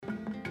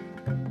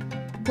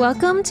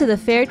Welcome to the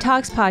Fair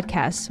Talks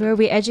podcast, where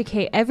we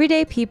educate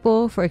everyday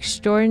people for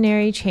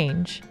extraordinary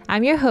change.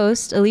 I'm your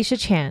host, Alicia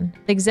Chan,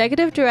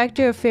 Executive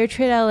Director of Fair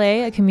Trade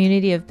LA, a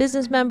community of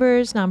business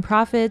members,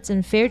 nonprofits,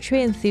 and fair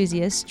trade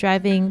enthusiasts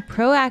driving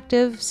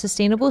proactive,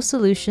 sustainable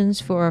solutions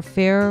for a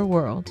fairer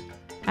world.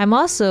 I'm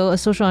also a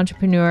social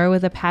entrepreneur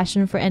with a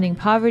passion for ending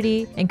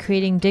poverty and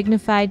creating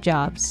dignified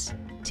jobs.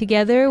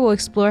 Together, we'll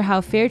explore how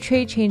fair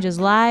trade changes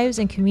lives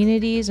and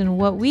communities and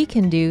what we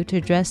can do to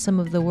address some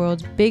of the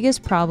world's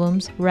biggest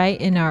problems right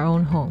in our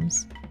own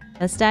homes.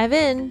 Let's dive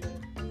in.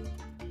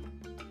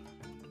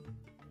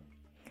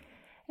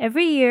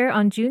 Every year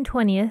on June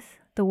 20th,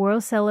 the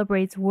world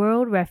celebrates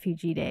World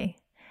Refugee Day,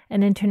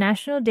 an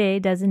international day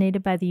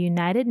designated by the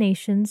United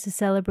Nations to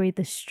celebrate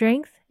the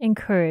strength and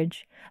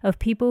courage of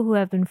people who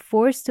have been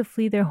forced to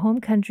flee their home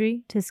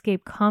country to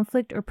escape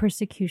conflict or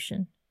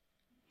persecution.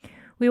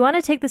 We want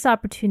to take this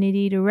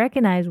opportunity to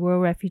recognize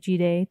World Refugee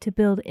Day to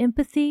build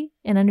empathy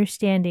and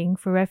understanding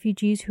for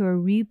refugees who are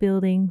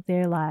rebuilding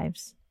their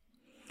lives.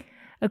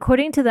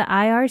 According to the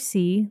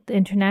IRC, the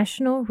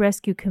International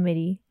Rescue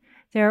Committee,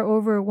 there are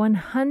over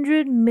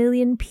 100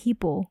 million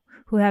people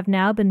who have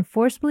now been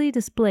forcibly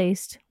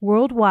displaced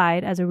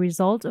worldwide as a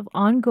result of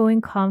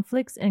ongoing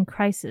conflicts and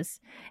crisis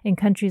in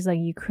countries like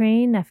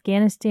Ukraine,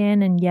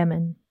 Afghanistan, and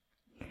Yemen.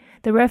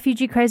 The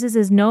refugee crisis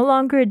is no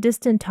longer a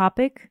distant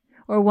topic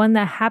or one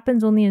that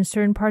happens only in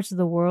certain parts of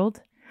the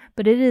world,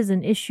 but it is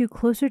an issue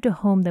closer to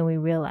home than we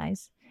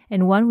realize,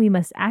 and one we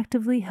must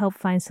actively help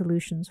find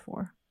solutions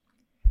for.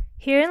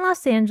 Here in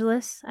Los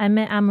Angeles, I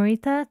met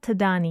Amrita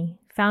Tadani,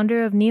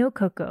 founder of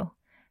Neococo,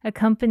 a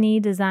company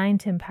designed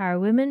to empower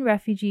women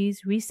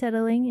refugees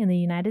resettling in the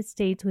United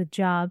States with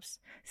jobs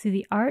through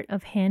the art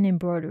of hand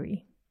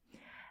embroidery.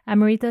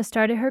 Amrita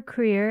started her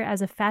career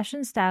as a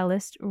fashion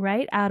stylist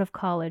right out of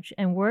college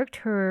and worked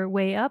her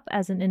way up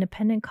as an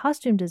independent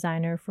costume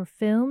designer for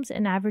films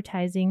and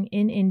advertising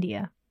in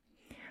India.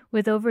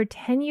 With over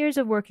 10 years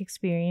of work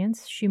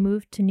experience, she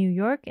moved to New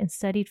York and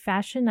studied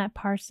fashion at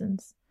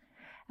Parsons.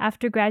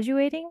 After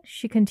graduating,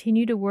 she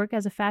continued to work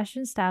as a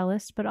fashion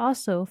stylist, but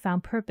also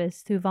found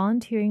purpose through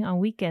volunteering on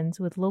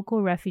weekends with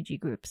local refugee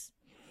groups.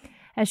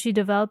 As she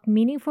developed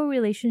meaningful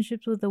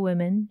relationships with the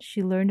women,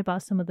 she learned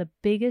about some of the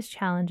biggest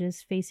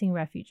challenges facing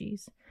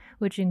refugees,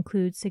 which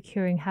include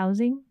securing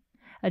housing,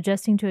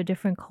 adjusting to a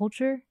different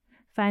culture,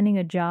 finding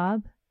a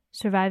job,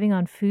 surviving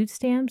on food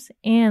stamps,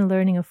 and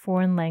learning a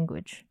foreign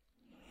language.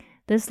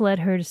 This led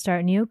her to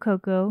start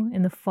Neococo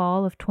in the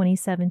fall of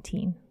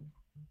 2017.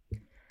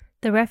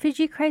 The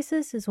refugee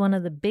crisis is one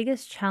of the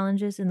biggest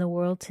challenges in the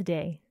world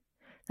today.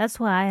 That's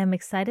why I'm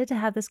excited to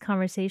have this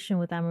conversation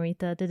with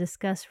Amrita to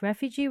discuss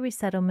refugee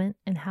resettlement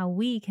and how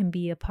we can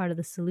be a part of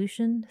the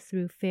solution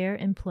through fair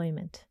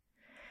employment.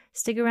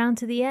 Stick around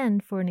to the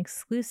end for an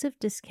exclusive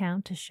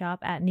discount to shop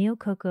at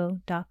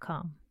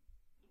neococo.com.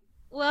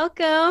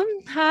 Welcome.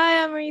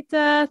 Hi,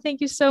 Amrita.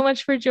 Thank you so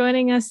much for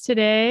joining us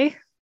today.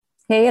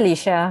 Hey,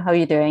 Alicia. How are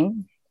you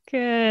doing?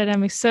 Good.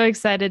 I'm so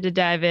excited to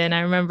dive in.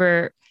 I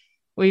remember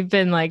we've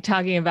been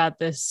talking about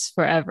this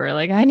forever.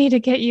 I need to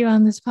get you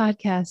on this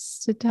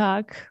podcast to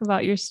talk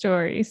about your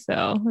story.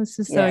 So this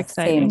is so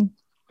exciting.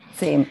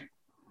 Same.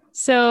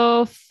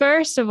 So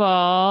first of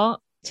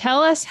all,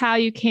 tell us how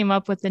you came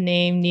up with the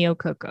name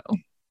Neococo.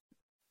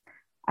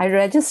 I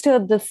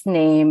registered this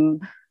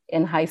name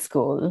in high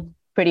school,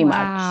 pretty much.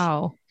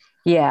 Wow.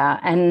 Yeah.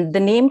 And the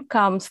name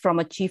comes from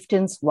a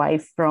chieftain's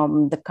wife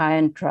from the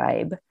Kayan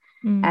tribe.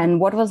 And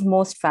what was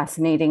most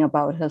fascinating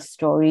about her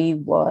story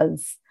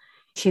was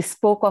she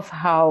spoke of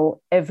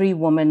how every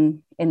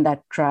woman in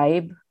that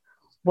tribe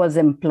was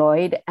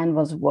employed and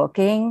was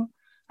working,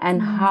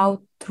 and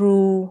how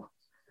through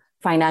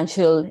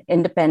financial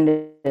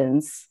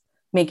independence,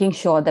 making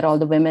sure that all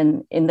the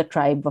women in the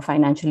tribe were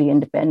financially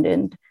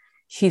independent.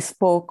 She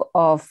spoke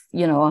of,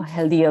 a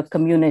healthier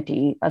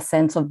community, a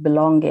sense of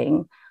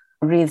belonging,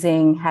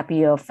 raising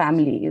happier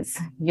families,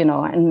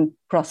 and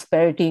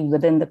prosperity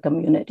within the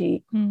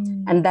community.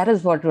 And that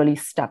is what really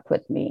stuck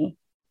with me.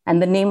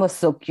 And the name was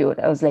so cute.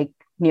 I was like,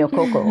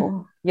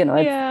 Neococo,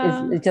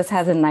 it just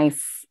has a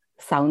nice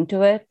sound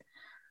to it.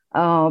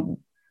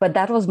 But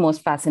that was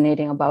most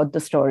fascinating about the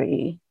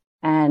story.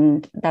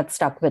 And that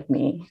stuck with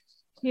me.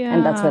 Yeah.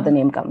 And that's where the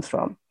name comes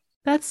from.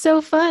 That's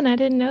so fun. I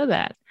didn't know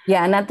that.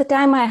 Yeah. And at the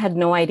time, I had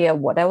no idea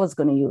what I was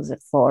going to use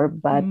it for.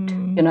 But,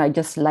 I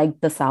just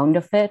liked the sound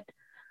of it.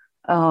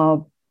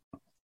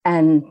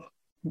 And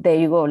there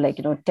you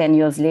go, 10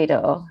 years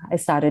later, I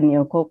started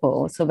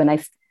Neococo. So when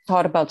I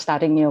thought about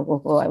starting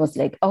Neococo, I was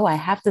like, oh, I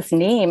have this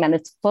name and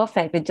it's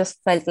perfect. It just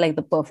felt like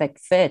the perfect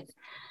fit.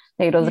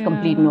 It was a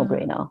complete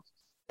no-brainer.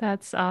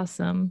 That's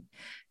awesome.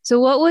 So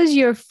what was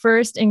your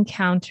first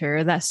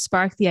encounter that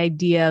sparked the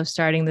idea of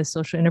starting this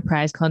social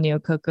enterprise called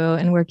Neococo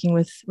and working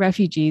with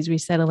refugees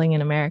resettling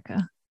in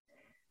America?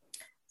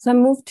 So I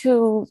moved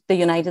to the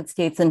United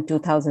States in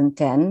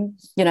 2010,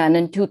 and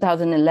in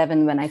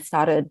 2011, when I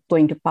started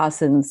going to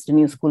Parsons, the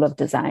New School of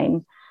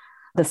Design,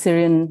 the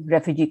Syrian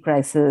refugee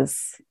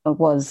crisis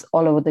was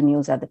all over the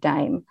news at the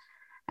time.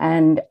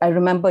 And I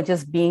remember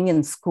just being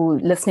in school,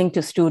 listening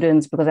to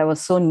students because I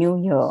was so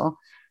new here,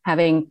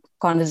 having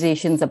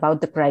conversations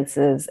about the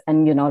crisis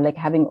and, like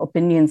having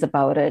opinions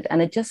about it.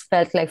 And it just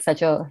felt like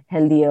such a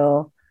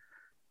healthier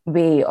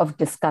way of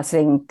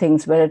discussing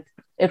things where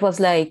it was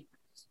like,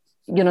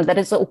 that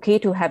it's okay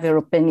to have your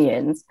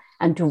opinions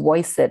and to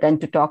voice it and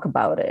to talk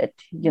about it.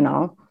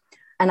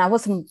 And I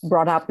wasn't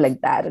brought up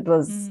like that. It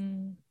was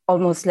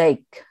almost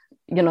like,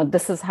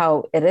 this is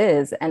how it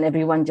is. And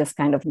everyone just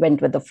kind of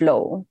went with the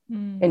flow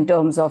in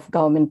terms of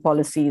government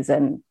policies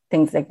and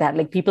things like that.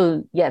 Like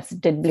people, yes,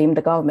 did blame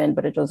the government,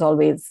 but it was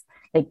always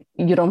like,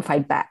 you don't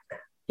fight back.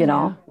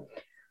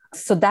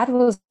 So that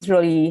was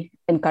really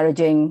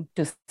encouraging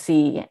to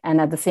see.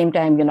 And at the same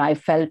time, I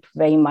felt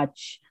very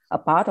much a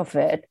part of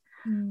it.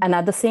 And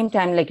at the same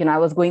time, like, I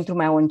was going through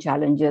my own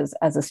challenges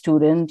as a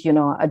student,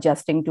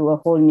 adjusting to a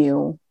whole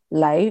new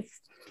life.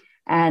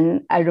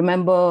 And I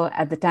remember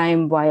at the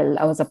time while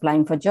I was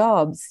applying for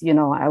jobs,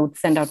 I would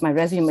send out my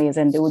resumes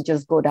and they would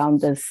just go down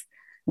this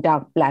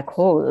dark black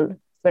hole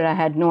where I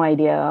had no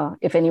idea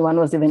if anyone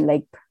was even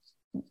like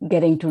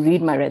getting to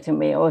read my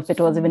resume or if it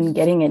was even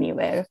getting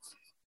anywhere.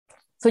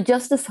 So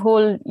just this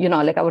whole,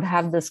 like I would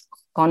have this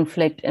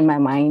conflict in my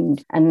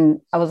mind.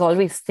 And I was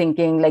always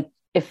thinking, like,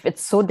 if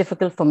it's so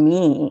difficult for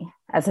me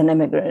as an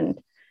immigrant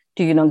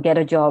to, get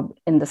a job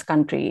in this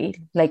country,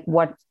 like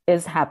what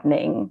is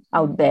happening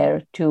out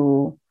there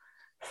to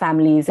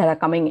families that are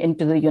coming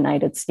into the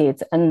United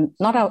States and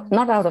not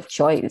out of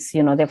choice,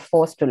 they're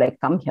forced to like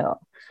come here.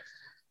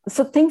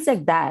 So things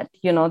like that,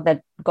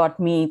 that got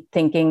me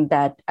thinking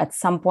that at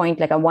some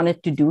point, like I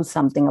wanted to do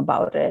something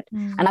about it.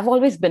 And I've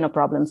always been a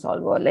problem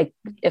solver. Like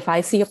if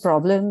I see a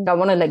problem, I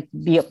want to like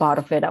be a part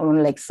of it. I want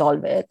to like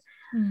solve it.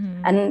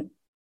 And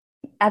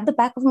at the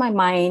back of my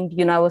mind,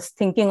 I was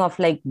thinking of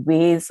like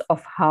ways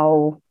of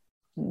how,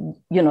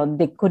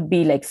 there could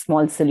be like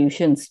small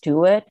solutions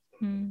to it.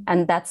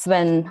 And that's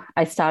when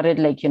I started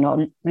like,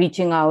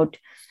 reaching out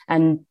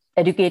and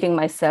educating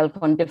myself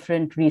on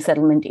different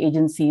resettlement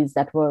agencies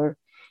that were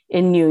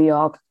in New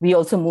York. We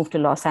also moved to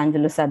Los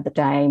Angeles at the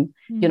time.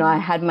 I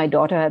had my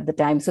daughter at the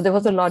time. So there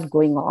was a lot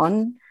going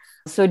on.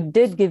 So it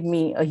did give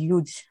me a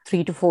huge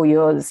 3 to 4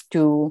 years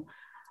to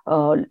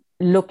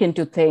look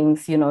into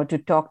things,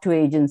 to talk to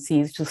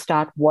agencies, to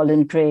start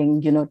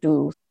volunteering,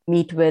 to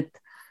meet with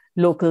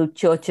local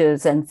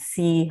churches and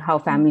see how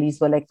families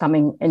were like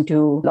coming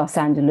into Los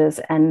Angeles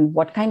and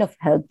what kind of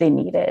help they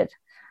needed.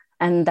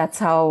 And that's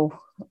how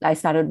I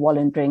started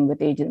volunteering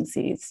with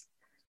agencies.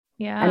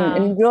 Yeah.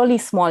 And in really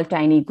small,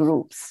 tiny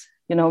groups,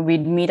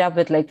 we'd meet up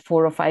with like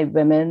 4 or 5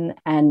 women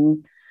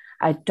and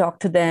I'd talk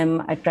to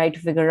them. I tried to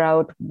figure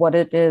out what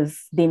it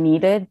is they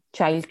needed,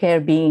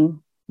 childcare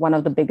being one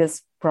of the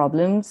biggest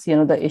problems,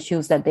 the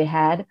issues that they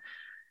had.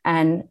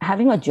 And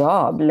having a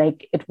job,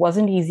 like it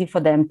wasn't easy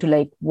for them to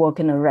like work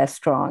in a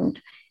restaurant.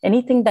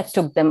 Anything that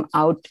took them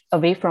out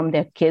away from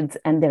their kids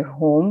and their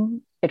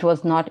home, it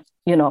was not,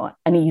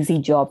 an easy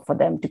job for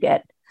them to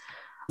get.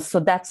 So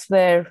that's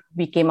where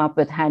we came up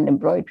with hand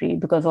embroidery,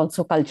 because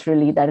also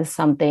culturally, that is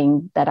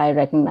something that I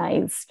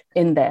recognized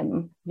in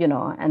them,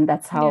 and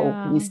that's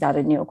how we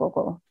started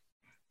Neococo.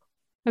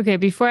 Okay,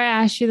 before I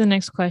ask you the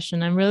next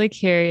question, I'm really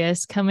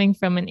curious, coming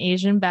from an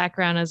Asian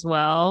background as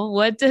well,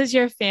 what does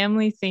your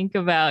family think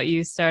about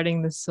you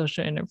starting this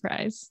social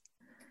enterprise?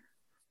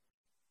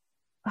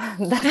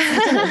 That's such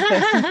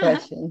an interesting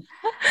question.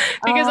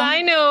 Because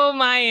I know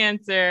my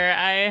answer.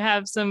 I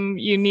have some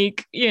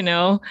unique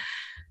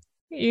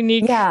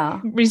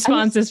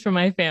responses from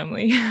my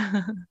family.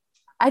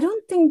 I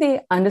don't think they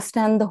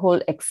understand the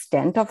whole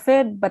extent of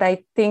it, but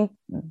I think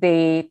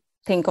they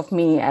think of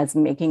me as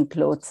making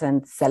clothes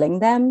and selling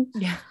them.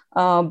 Yeah.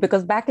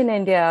 Because back in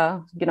India,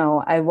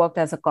 I worked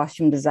as a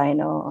costume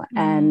designer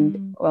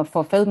and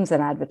for films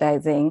and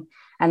advertising.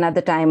 And at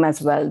the time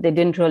as well, they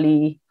didn't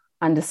really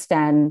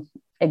understand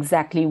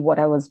exactly what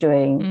I was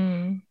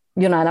doing.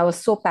 And I was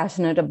so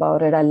passionate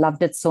about it. I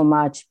loved it so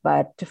much.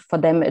 But for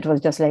them, it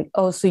was just like,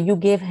 oh, so you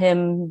gave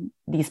him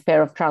these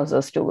pair of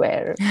trousers to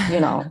wear,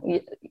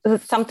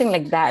 something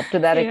like that, to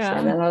that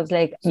extent. And I was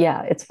like,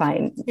 yeah, it's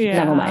fine.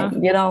 Never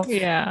mind,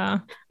 Yeah.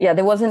 Yeah,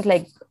 there wasn't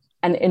like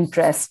an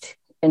interest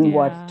in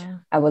what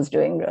I was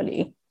doing,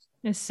 really.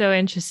 It's so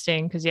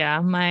interesting because,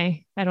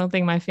 I don't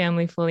think my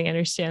family fully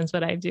understands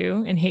what I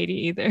do in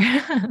Haiti either.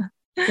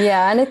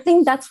 Yeah. And I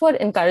think that's what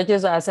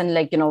encourages us. And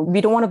like,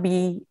 we don't want to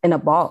be in a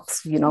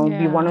box, we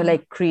want to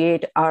like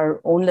create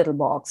our own little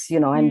box,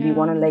 and we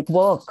want to like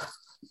work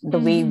the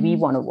way we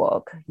want to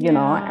work,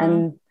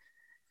 and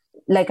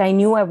like, I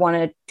knew I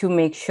wanted to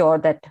make sure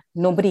that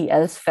nobody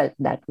else felt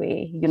that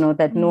way,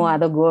 that no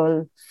other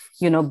girl,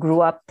 grew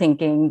up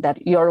thinking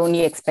that you're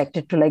only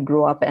expected to like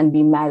grow up and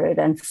be married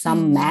and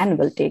some man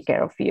will take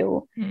care of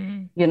you.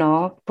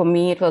 For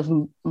me, it was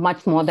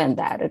much more than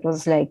that. It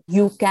was like,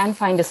 you can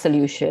find a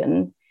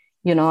solution,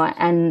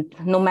 and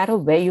no matter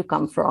where you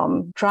come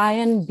from, try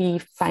and be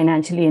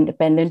financially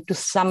independent to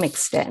some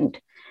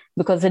extent,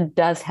 because it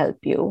does help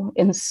you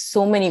in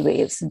so many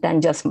ways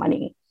than just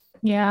money.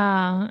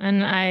 Yeah.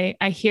 And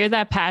I hear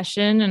that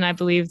passion, and I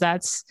believe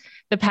that's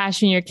the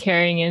passion you're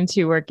carrying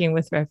into working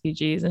with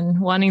refugees and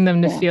wanting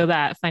them to Yeah. feel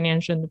that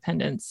financial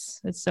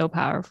independence. It's so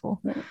powerful.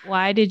 Yeah.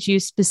 Why did you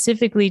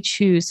specifically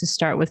choose to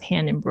start with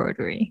hand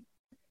embroidery?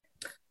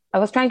 I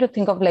was trying to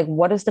think of like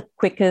what is the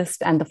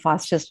quickest and the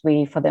fastest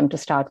way for them to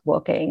start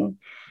working,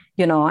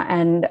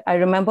 and I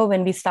remember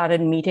when we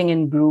started meeting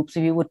in groups,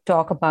 we would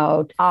talk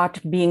about art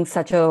being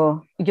such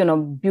a,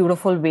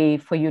 beautiful way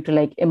for you to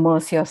like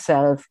immerse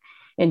yourself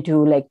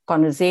into like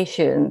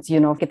conversations,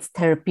 it's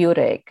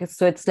therapeutic.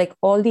 So it's like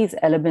all these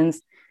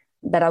elements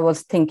that I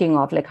was thinking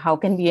of, like how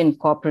can we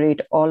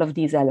incorporate all of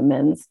these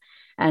elements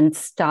and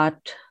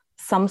start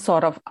some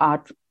sort of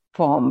art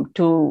form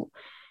to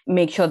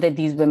make sure that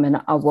these women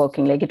are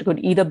working. Like it could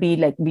either be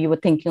like we were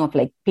thinking of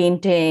like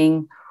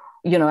painting,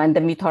 and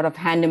then we thought of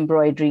hand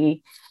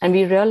embroidery. And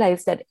we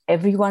realized that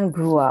everyone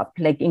grew up,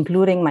 like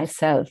including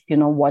myself,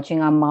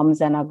 watching our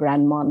moms and our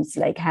grandmoms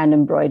like hand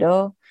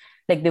embroider.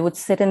 Like they would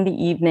sit in the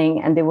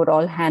evening and they would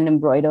all hand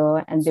embroider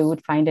and they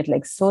would find it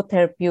like so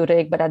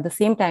therapeutic. But at the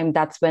same time,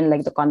 that's when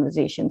like the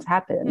conversations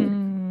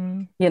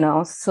happened,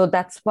 So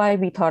that's why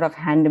we thought of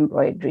hand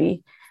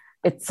embroidery.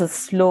 It's a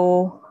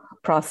slow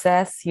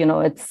process,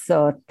 it's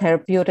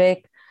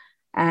therapeutic.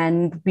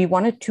 And we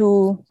wanted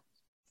to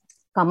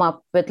come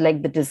up with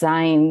like the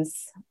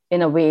designs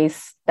in a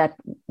ways that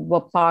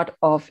were part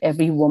of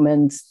every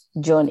woman's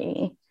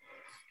journey,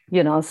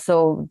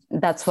 so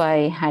that's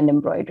why hand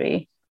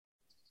embroidery.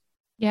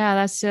 Yeah,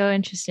 that's so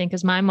interesting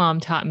because my mom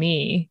taught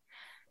me,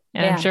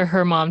 and I'm Yeah. sure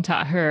her mom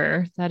taught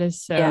her. That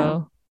is Yeah.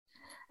 so.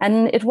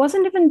 And it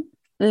wasn't even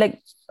like,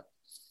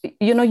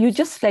 you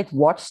just like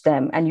watch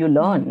them and you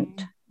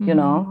learned,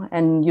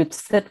 and you'd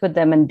sit with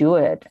them and do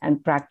it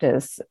and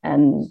practice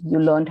and you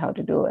learned how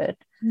to do it.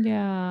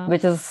 Yeah.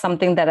 Which is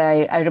something that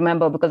I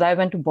remember because I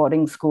went to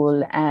boarding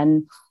school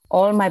and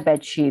all my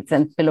bed sheets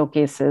and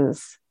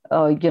pillowcases,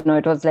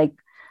 it was like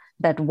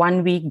that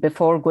 1 week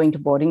before going to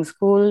boarding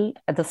school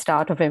at the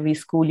start of every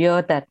school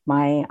year that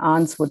my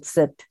aunts would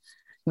sit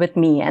with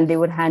me and they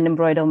would hand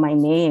embroider my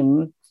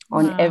name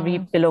on every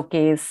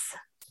pillowcase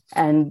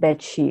and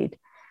bed sheet.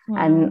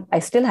 Wow. And I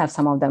still have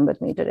some of them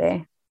with me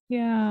today.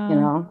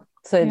 Yeah.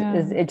 So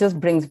it just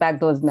brings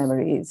back those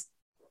memories.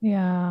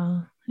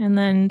 Yeah. And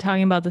then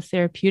talking about the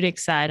therapeutic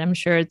side, I'm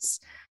sure it's,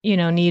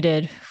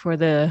 needed for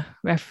the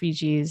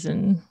refugees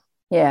and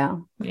yeah.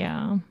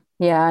 Yeah.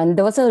 Yeah. And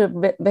there was a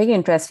very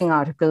interesting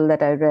article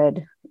that I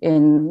read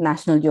in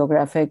National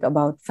Geographic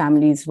about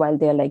families while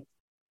they're like,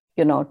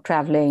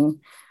 traveling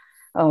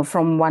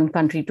from one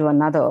country to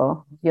another,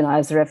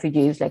 as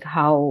refugees, like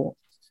how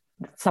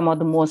some of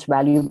the most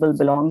valuable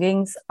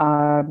belongings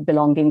are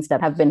belongings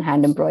that have been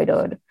hand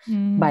embroidered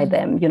by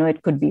them.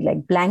 It could be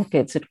like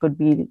blankets, it could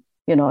be,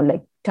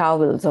 like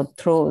towels or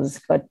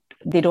throws, but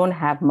they don't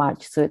have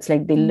much. So it's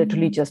like they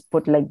literally just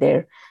put like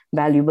their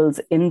valuables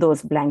in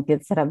those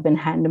blankets that have been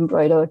hand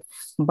embroidered,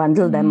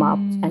 bundle them up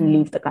and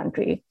leave the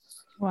country.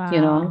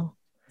 Wow.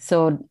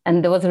 So,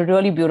 and there was a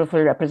really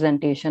beautiful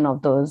representation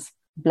of those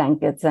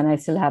blankets. And I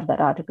still have that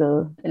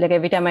article. Like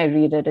every time I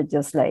read it, it's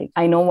just like,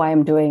 I know why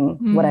I'm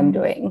doing what I'm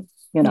doing,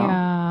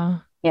 Yeah.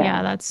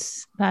 Yeah, that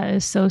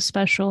is so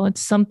special.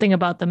 It's something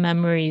about the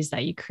memories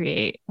that you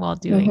create while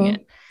doing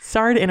it.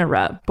 Sorry to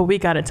interrupt, but we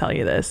got to tell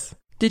you this.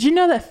 Did you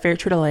know that Fair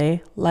Trade LA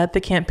led the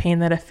campaign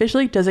that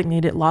officially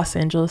designated Los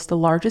Angeles the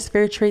largest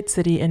fair trade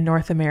city in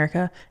North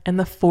America and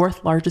the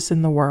 4th largest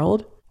in the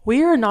world?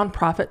 We are a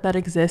nonprofit that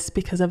exists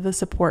because of the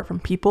support from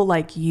people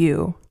like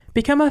you.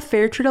 Become a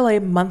Fair Trade LA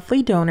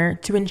monthly donor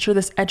to ensure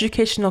this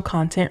educational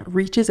content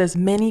reaches as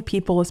many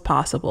people as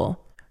possible.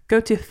 Go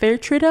to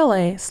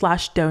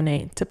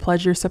fairtradela.com/donate to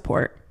pledge your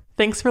support.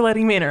 Thanks for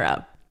letting me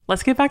interrupt.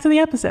 Let's get back to the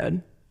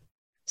episode.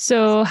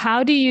 So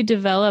how do you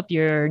develop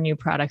your new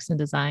products and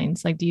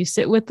designs? Like, do you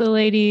sit with the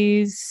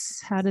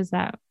ladies? How does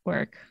that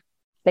work?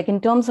 Like in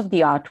terms of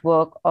the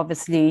artwork,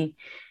 obviously,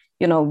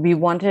 we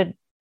wanted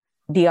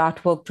the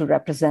artwork to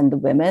represent the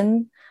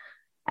women.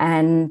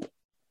 And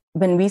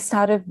when we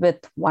started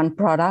with one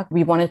product,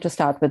 we wanted to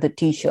start with a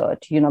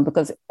t-shirt,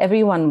 because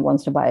everyone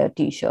wants to buy a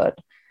t-shirt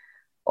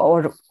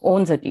or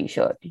owns a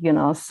t-shirt,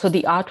 So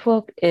the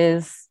artwork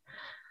is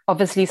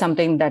obviously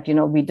something that,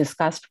 we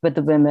discussed with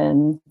the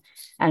women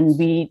and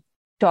we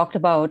talked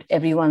about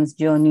everyone's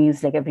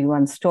journeys, like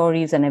everyone's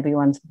stories and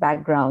everyone's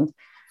backgrounds.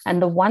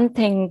 And the one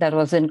thing that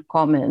was in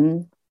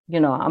common,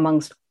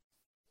 amongst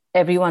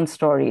everyone's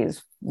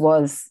stories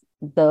was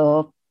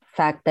the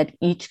fact that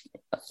each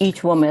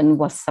woman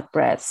was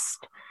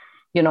suppressed,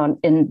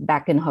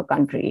 back in her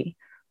country,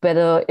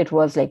 whether it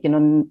was like,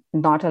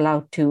 not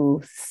allowed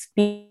to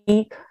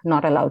speak,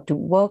 not allowed to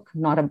work,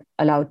 not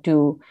allowed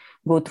to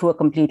go through a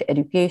complete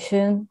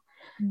education.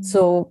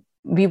 So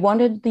we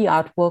wanted the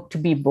artwork to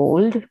be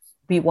bold.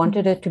 We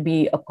wanted it to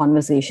be a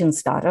conversation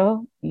starter,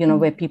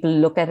 where people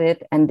look at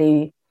it and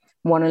they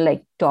want to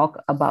like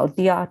talk about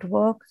the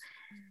artwork.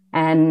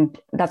 And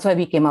that's why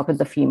we came up with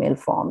the female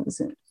forms,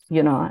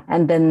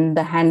 and then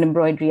the hand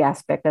embroidery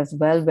aspect as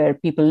well, where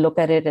people look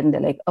at it and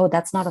they're like, oh,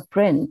 that's not a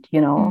print,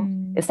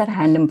 is that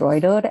hand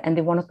embroidered? And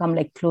they want to come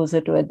like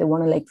closer to it. They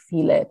want to like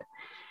feel it,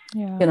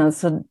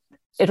 so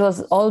it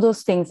was all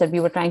those things that we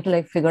were trying to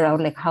like figure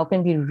out, like, how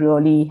can we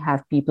really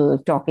have people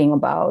talking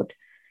about,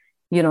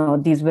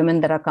 these women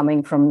that are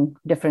coming from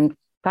different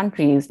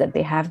countries, that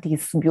they have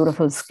these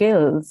beautiful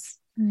skills,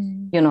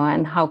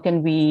 and how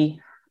can we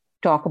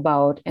talk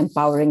about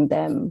empowering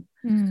them,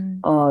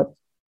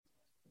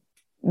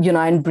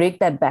 and break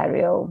that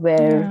barrier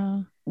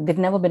where they've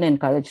never been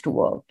encouraged to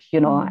work,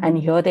 and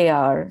here they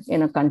are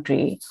in a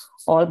country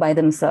all by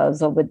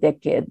themselves or with their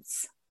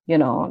kids,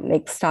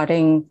 like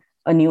starting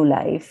a new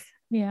life.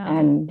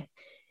 And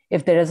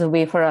if there is a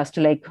way for us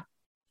to like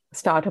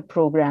start a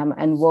program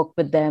and work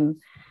with them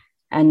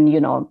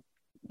and,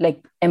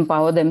 like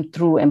empower them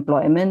through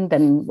employment,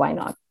 then why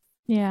not?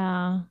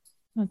 Yeah,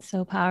 that's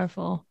so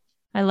powerful.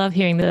 I love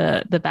hearing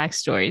the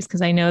backstories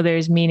because I know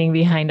there's meaning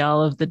behind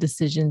all of the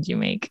decisions you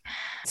make.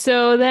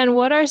 So then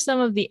what are some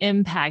of the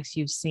impacts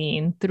you've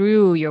seen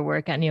through your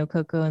work at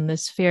Neococo and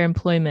this fair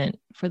employment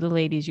for the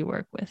ladies you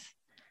work with?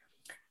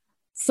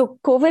 So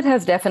COVID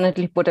has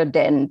definitely put a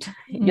dent,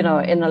 in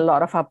a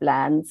lot of our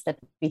plans that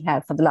we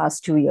had for the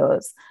last 2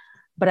 years.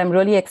 But I'm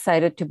really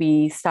excited to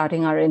be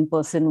starting our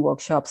in-person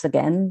workshops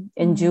again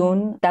in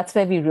June. That's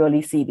where we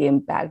really see the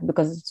impact,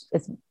 because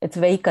it's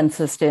very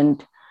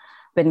consistent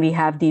when we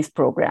have these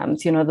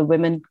programs. The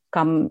women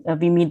come,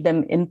 we meet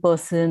them in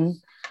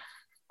person,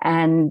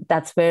 and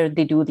that's where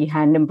they do the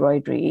hand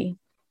embroidery.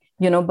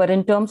 But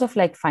in terms of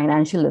like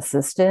financial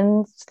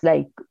assistance,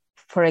 like,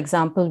 for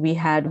example, we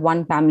had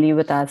one family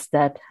with us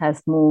that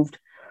has moved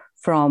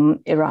from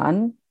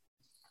Iran.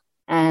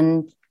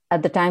 And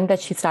at the time that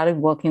she started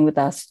working with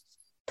us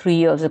 3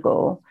 years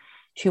ago,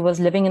 she was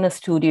living in a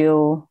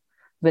studio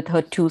with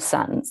her 2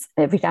 sons.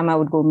 Every time I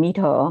would go meet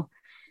her,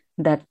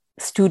 that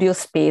studio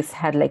space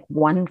had like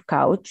one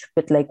couch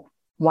with like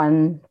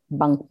one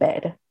bunk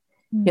bed,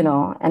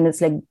 and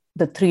it's like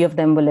the 3 of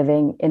them were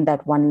living in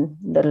that one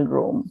little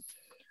room.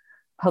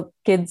 Her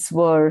kids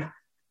were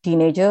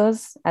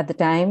teenagers at the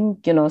time,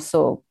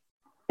 so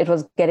it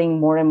was getting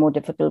more and more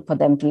difficult for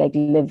them to like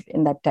live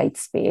in that tight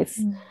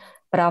space.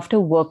 But after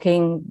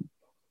working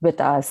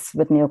with us,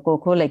 with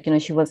Neococo, like,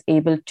 she was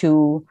able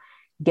to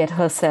get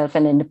herself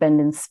an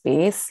independent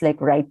space, like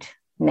right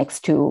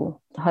next to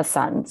her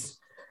sons.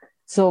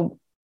 So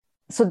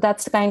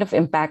that's the kind of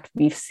impact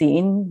we've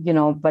seen,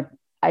 but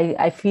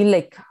I feel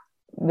like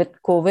with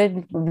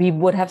COVID, we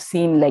would have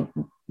seen like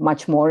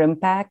much more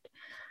impact.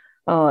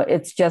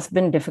 It's just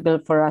been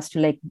difficult for us to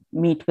like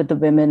meet with the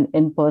women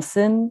in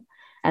person,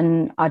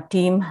 and our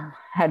team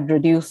had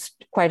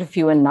reduced quite a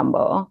few in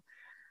number.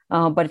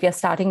 But we are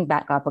starting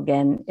back up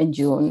again in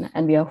June,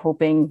 and we are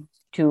hoping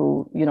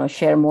to,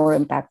 share more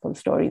impactful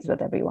stories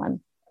with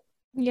everyone.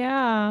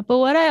 Yeah. But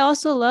what I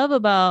also love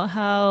about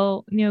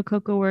how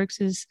Neococo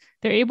works is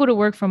they're able to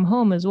work from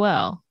home as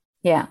well.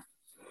 Yeah.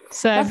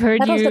 So I've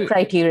heard that was the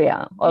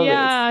criteria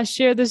always.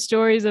 Share the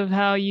stories of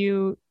how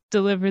you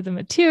deliver the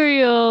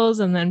materials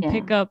and then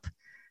pick up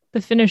the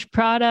finished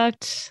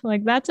product.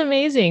 Like, that's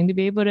amazing to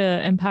be able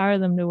to empower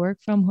them to work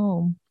from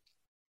home.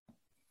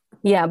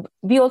 Yeah.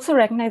 We also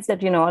recognize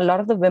that, a lot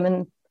of the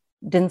women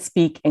didn't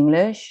speak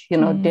English,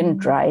 didn't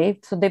drive.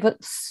 So there were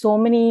so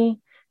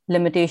many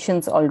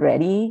limitations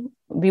already.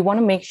 We want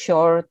to make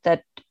sure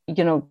that,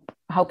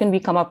 how can we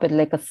come up with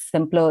like a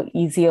simpler,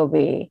 easier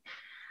way?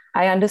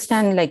 I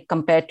understand, like,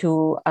 compared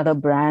to other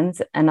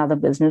brands and other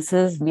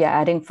businesses, we are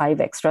adding 5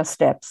 extra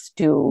steps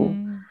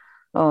to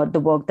the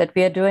work that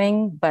we are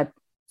doing. But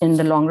in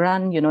the long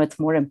run, it's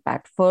more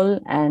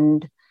impactful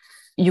and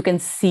you can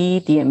see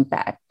the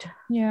impact.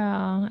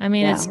 Yeah. I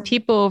mean, it's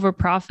people over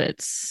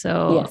profits.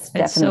 So yes,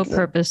 it's so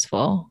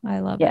purposeful. I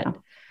love it.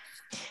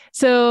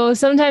 So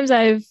sometimes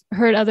I've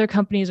heard other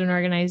companies and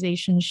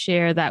organizations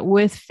share that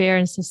with fair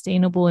and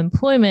sustainable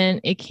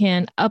employment, it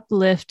can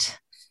uplift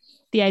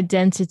the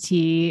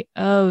identity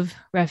of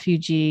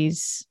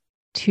refugees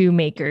to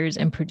makers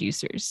and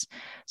producers.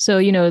 So,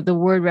 the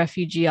word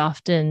refugee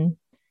often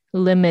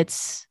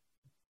limits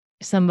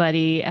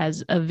somebody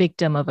as a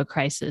victim of a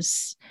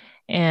crisis,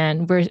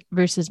 and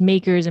versus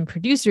makers and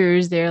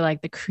producers, they're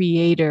like the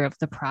creator of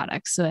the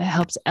product. So it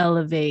helps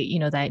elevate,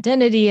 the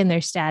identity and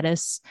their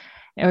status,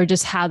 or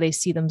just how they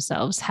see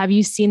themselves. Have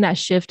you seen that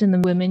shift in the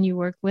women you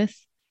work with?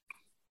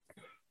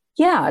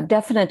 Yeah,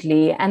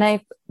 definitely. And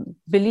I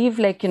believe,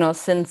 like,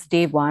 since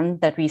day one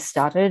that we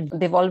started,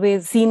 they've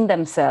always seen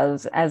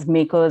themselves as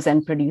makers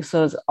and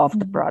producers of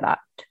the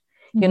product.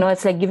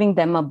 It's like giving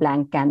them a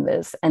blank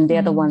canvas, and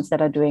they're the ones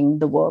that are doing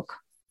the work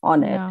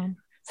on it.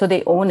 So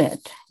they own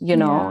it.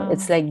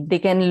 It's like they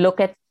can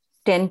look at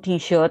 10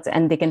 t-shirts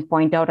and they can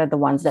point out at the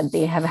ones that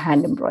they have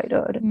hand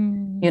embroidered,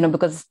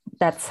 because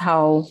that's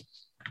how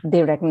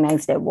they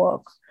recognize their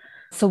work.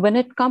 So when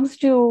it comes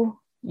to,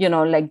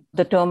 like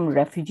the term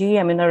refugee,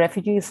 I mean, a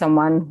refugee is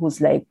someone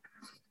who's like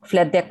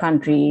fled their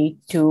country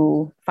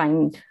to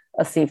find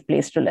a safe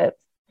place to live.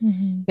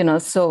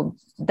 So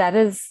that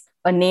is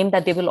a name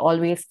that they will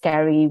always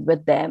carry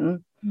with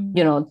them,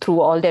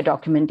 through all their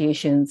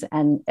documentations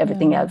and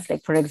everything else.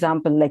 Like, for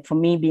example, like for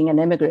me being an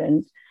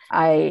immigrant,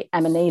 I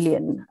am an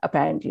alien,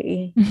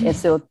 apparently. And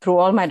so through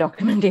all my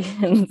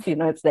documentations,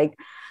 it's like,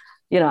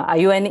 are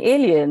you an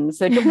alien?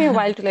 So it took me a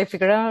while to like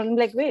figure out, I'm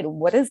like, wait,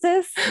 what is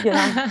this?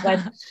 But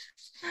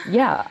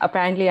yeah,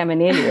 apparently I'm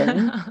an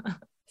alien.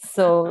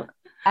 So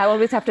I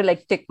always have to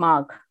like tick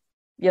mark,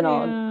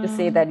 to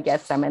say that,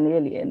 yes, I'm an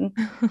alien.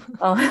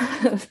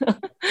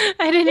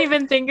 I didn't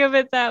even think of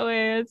it that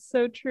way. It's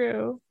so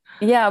true.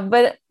 Yeah,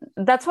 but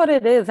that's what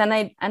it is. And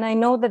I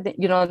know that,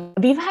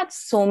 we've had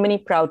so many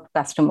proud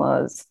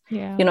customers,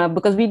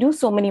 because we do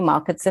so many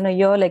markets in a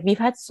year. Like we've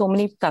had so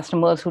many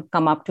customers who'd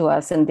come up to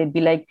us and they'd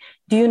be like,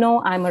 do you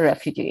know I'm a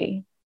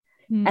refugee?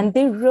 And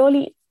they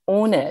really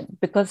own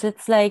it, because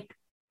it's like,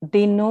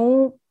 they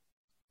know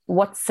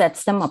what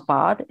sets them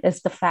apart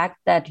is the fact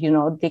that,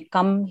 they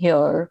come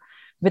here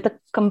with a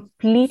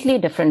completely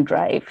different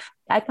drive.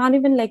 I can't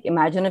even like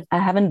imagine it. I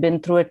haven't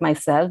been through it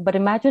myself, but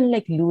imagine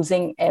like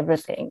losing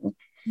everything,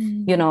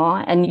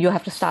 and you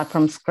have to start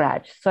from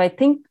scratch. So I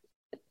think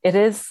it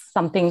is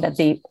something that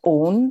they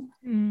own,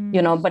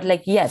 but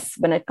like, yes,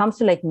 when it comes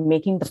to like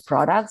making the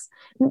products,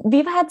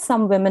 we've had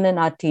some women in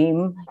our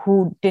team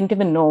who didn't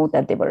even know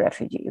that they were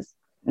refugees.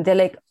 They're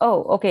like,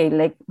 oh, okay,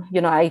 like,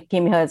 I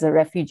came here as a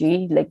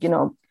refugee, like,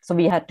 so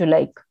we had to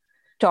like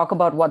talk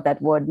about what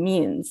that word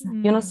means,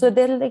 so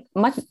they're like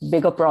much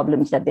bigger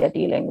problems that they're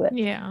dealing with.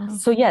 Yeah.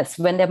 So yes,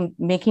 when they're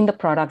making the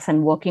products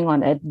and working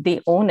on it,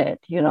 they own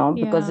it,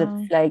 because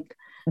it's like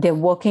they're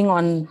working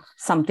on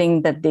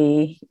something that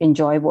they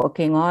enjoy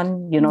working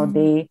on,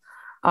 they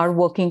are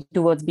working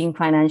towards being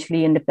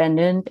financially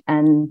independent,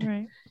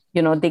 and,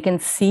 they can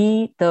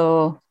see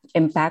the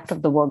impact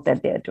of the work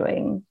that they're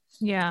doing.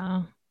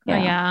 Yeah.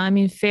 I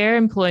mean, fair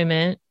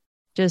employment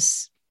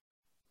just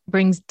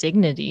brings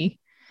dignity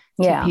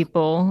to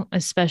people,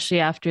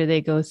 especially after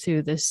they go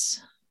through this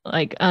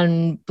like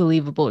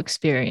unbelievable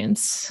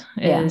experience.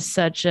 It is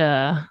such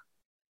a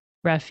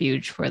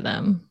refuge for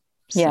them.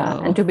 Yeah.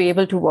 And to be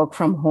able to work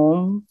from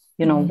home,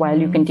 while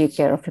you can take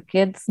care of your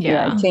kids.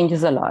 Yeah. It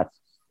changes a lot.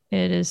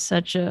 It is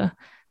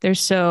they're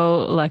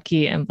so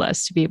lucky and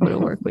blessed to be able to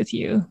work with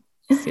you.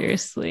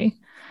 Seriously.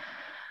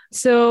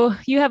 So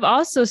you have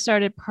also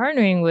started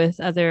partnering with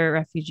other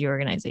refugee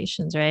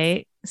organizations,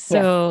 right?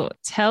 So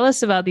tell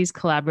us about these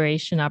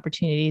collaboration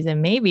opportunities,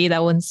 and maybe that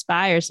will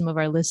inspire some of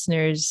our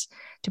listeners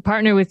to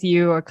partner with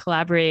you or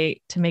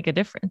collaborate to make a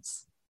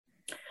difference.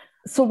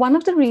 So one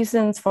of the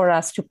reasons for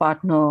us to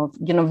partner,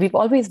 we've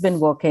always been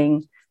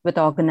working with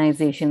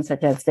organizations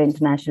such as the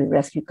International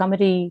Rescue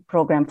Committee,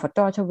 Program for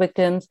Torture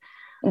Victims.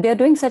 They're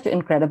doing such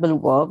incredible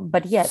work.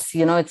 But yes,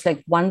 it's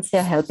like once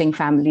they're helping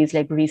families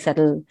like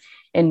resettle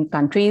in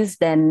countries,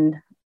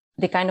 then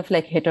they kind of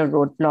like hit a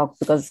roadblock,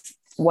 because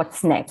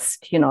what's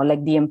next?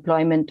 Like the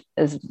employment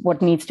is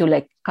what needs to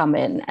like come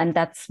in. And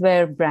that's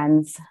where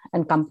brands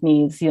and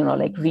companies,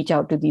 like reach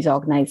out to these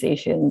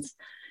organizations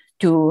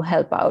to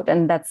help out.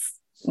 And that's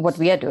what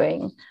we are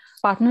doing.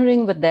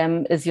 Partnering with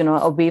them is,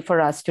 a way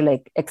for us to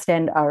like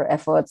extend our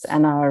efforts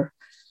and our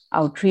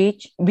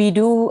outreach. We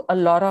do a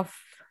lot of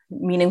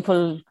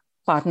meaningful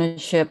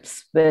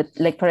partnerships with,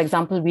 like, for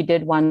example, we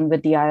did one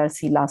with the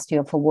IRC last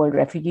year for World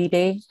Refugee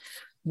Day,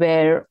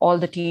 where all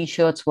the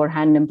T-shirts were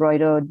hand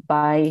embroidered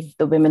by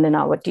the women in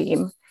our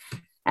team.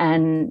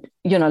 And,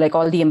 like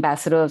all the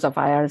ambassadors of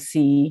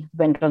IRC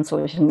went on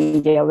social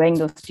media wearing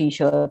those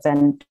T-shirts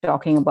and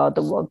talking about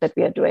the work that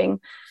we are doing.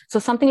 So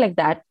something like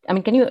that, I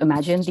mean, can you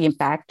imagine the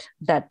impact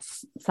that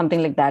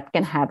something like that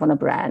can have on a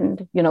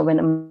brand? When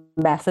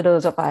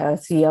ambassadors of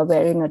IRC are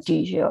wearing a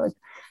T-shirt,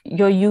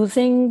 you're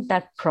using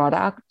that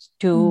product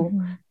to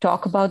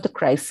talk about the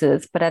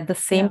crisis, but at the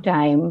same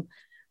time,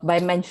 by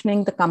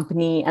mentioning the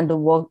company and the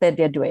work that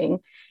they're doing,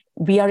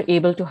 we are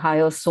able to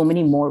hire so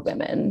many more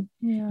women.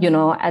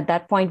 At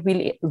that point,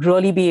 we'll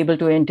really be able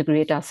to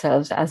integrate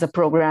ourselves as a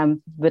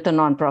program with a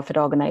nonprofit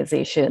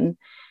organization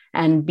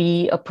and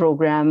be a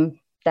program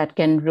that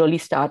can really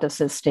start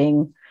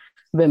assisting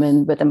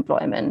women with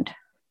employment.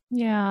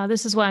 Yeah,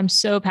 this is why I'm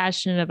so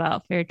passionate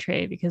about fair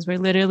trade, because we're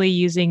literally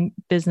using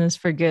business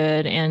for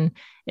good. And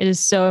it is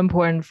so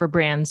important for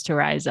brands to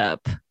rise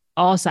up.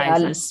 All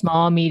sizes,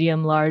 small,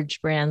 medium,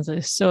 large brands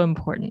are so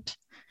important.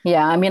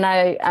 Yeah, I mean,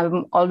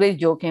 I'm always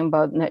joking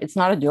about, it's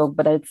not a joke,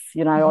 but it's,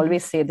 I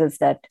always say this,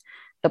 that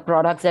the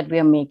products that we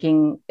are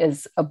making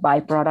is a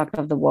byproduct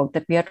of the work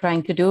that we are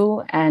trying to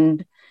do.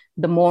 And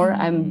the more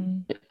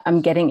I'm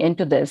getting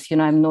into this,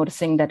 I'm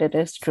noticing that it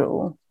is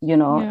true.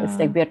 It's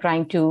like we're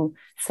trying to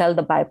sell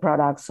the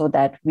byproducts so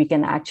that we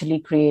can actually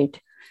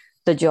create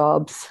the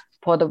jobs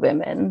for the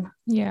women.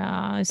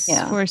 Yeah, it's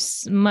for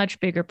a much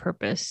bigger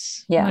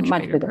purpose. Yeah,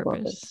 much bigger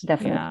purpose.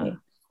 Definitely.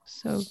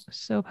 Yeah.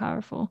 So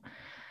powerful.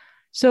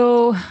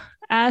 So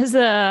as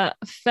a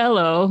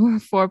fellow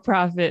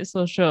for-profit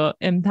social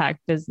impact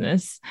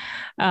business,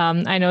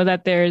 I know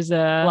that there's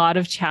a lot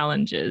of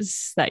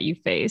challenges that you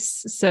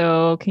face.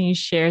 So can you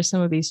share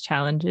some of these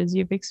challenges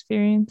you've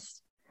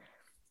experienced?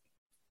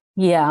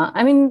 Yeah,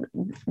 I mean,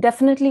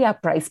 definitely our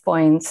price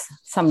points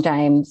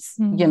sometimes,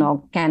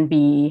 can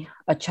be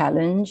a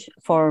challenge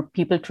for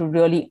people to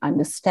really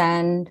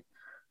understand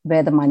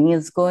where the money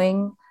is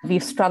going.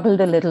 We've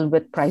struggled a little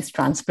with price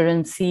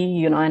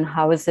transparency, and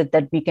how is it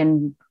that we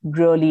can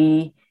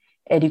really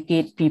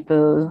educate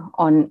people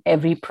on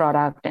every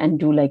product and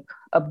do like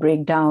a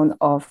breakdown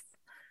of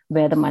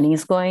where the money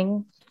is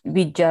going.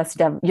 We just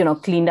have,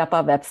 cleaned up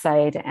our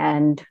website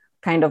and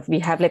we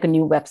have like a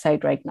new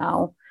website right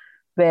now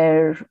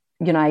where,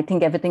 I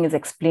think everything is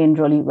explained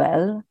really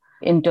well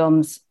in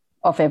terms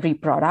of every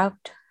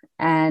product.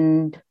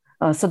 And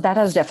so that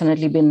has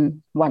definitely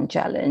been one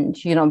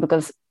challenge,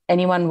 because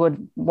anyone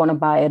would want to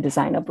buy a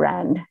designer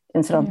brand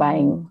instead of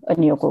buying a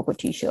Neococo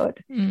t-shirt,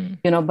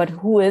 but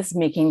who is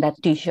making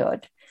that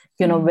t-shirt?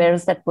 Where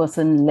is that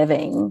person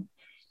living?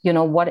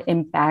 What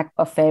impact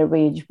a fair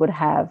wage would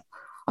have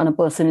on a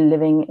person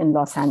living in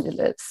Los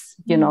Angeles,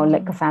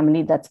 like a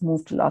family that's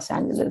moved to Los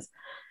Angeles.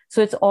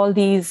 So it's all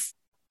these,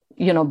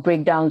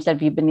 breakdowns that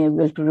we've been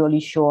able to really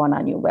show on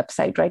our new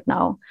website right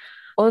now.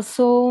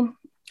 Also,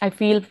 I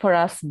feel for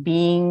us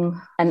being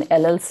an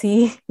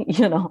LLC,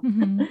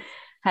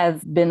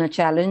 has been a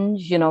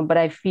challenge, but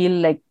I feel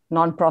like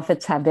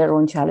nonprofits have their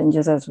own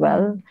challenges as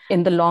well.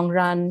 In the long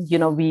run,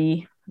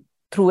 we,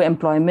 through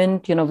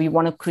employment, we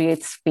want to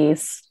create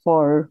space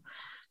for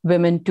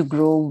women to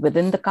grow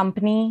within the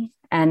company.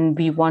 And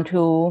we want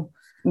to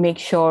make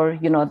sure,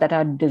 that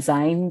our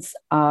designs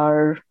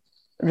are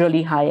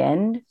really high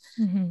end.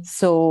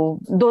 So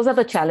those are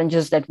the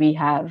challenges that we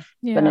have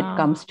when it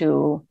comes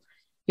to,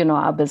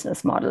 our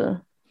business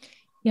model.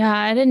 Yeah,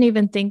 I didn't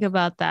even think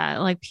about that.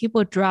 Like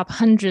people drop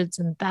hundreds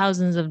and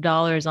thousands of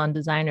dollars on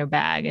designer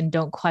bag and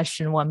don't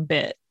question one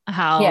bit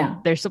how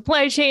their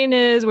supply chain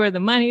is, where the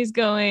money's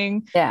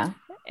going. Yeah.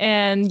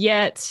 And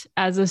yet,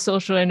 as a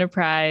social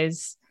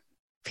enterprise,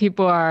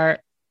 people are,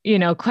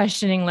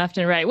 questioning left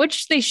and right,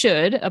 which they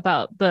should,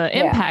 about the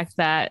impact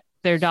that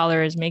their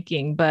dollar is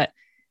making. But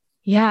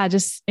yeah,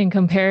 just in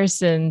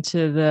comparison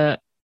to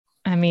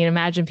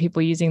imagine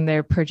people using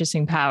their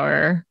purchasing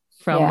power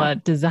from a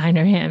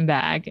designer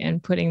handbag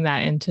and putting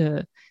that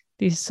into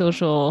these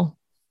social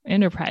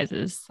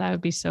enterprises. That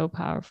would be so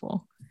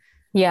powerful.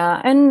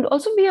 Yeah. And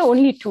also we are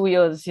only 2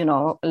 years,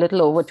 a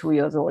little over 2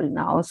 years old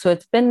now. So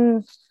it's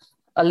been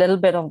a little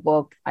bit of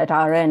work at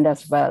our end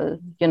as well,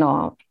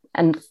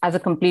 and as a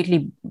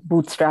completely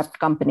bootstrapped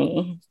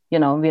company,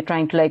 we're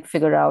trying to like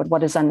figure out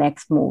what is our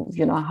next move,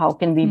 how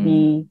can we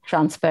be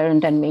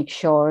transparent and make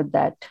sure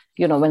that,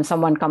 when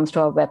someone comes to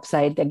our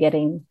website, they're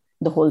getting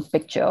the whole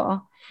picture,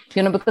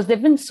 because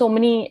there've been so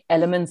many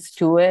elements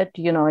to it,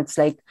 it's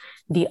like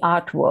the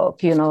artwork,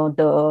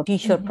 the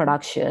t-shirt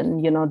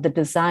production, the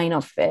design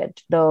of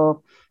it, the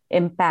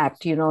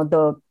impact,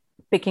 the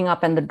picking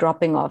up and the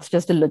dropping off,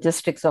 just the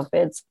logistics of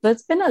it. So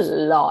it's been a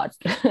lot.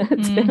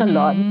 It's been a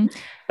lot.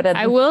 But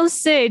I will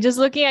say, just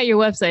looking at your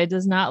website, it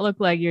does not look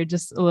like you're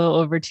just a little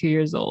over 2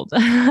 years old.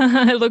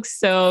 It looks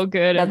so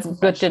good. That's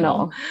good to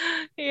know.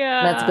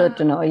 Yeah. That's good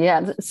to know.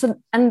 Yeah. So,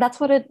 and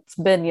that's what it's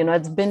been,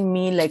 it's been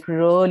me like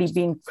really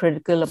being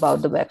critical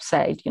about the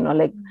website,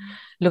 like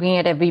looking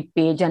at every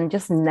page and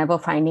just never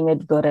finding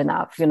it good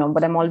enough,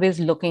 but I'm always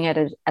looking at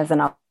it as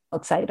an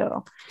outsider.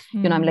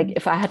 I'm like,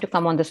 if I had to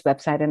come on this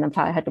website and if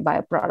I had to buy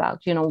a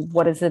product,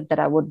 what is it that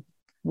I would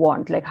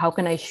want? Like, how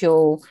can I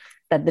show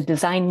that the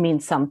design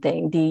means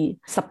something, the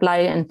supply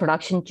and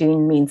production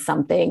chain means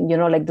something,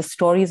 like the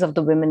stories of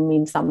the women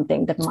mean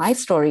something, that my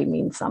story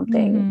means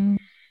something,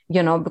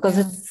 because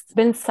it's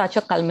been such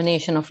a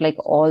culmination of like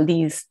all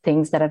these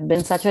things that have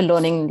been such a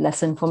learning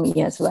lesson for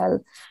me as well.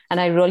 And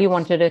I really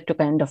wanted it to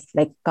kind of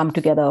like come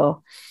together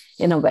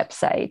in a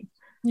website.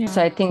 Yeah.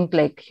 So I think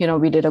like,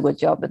 we did a good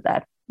job with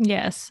that.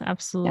 Yes,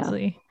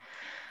 absolutely. Yeah.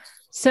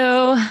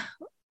 So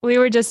we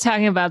were just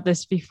talking about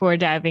this before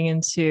diving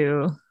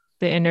into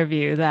the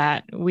interview,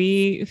 that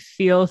we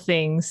feel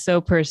things so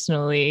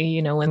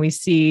personally, when we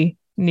see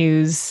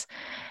news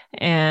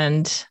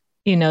and,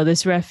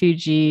 this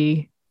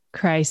refugee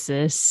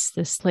crisis,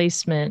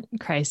 displacement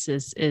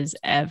crisis is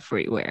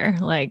everywhere.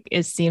 Like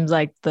it seems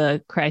like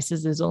the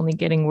crisis is only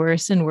getting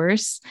worse and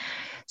worse.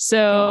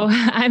 So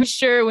I'm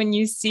sure when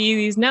you see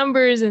these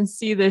numbers and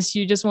see this,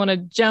 you just want to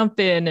jump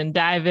in and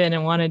dive in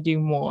and want to do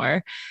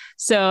more.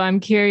 So I'm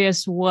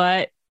curious,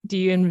 what do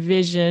you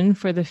envision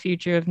for the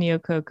future of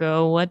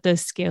Neococo? What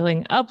does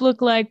scaling up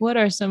look like? What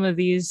are some of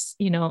these,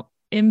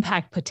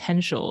 impact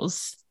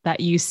potentials that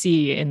you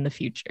see in the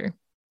future?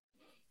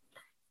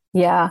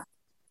 Yeah.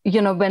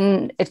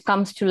 When it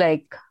comes to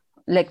like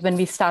when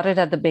we started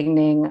at the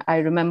beginning, I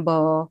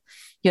remember,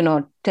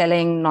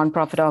 telling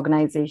nonprofit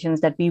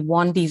organizations that we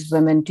want these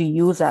women to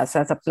use us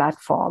as a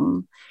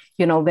platform,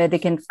 where they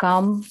can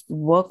come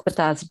work with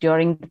us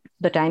during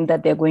the time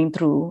that they're going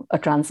through a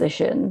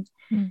transition,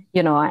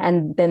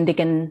 and then they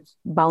can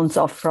bounce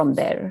off from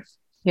there,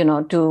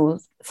 to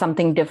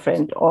something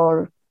different,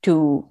 or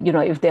to,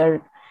 if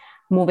they're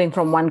moving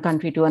from one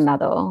country to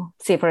another,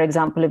 say, for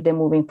example, if they're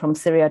moving from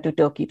Syria to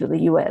Turkey to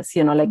the US,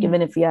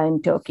 even if we are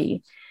in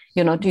Turkey,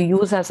 to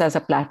use us as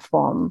a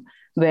platform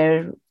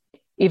where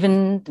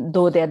even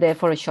though they're there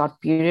for a short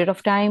period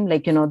of time, they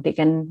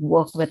can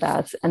work with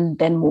us and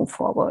then move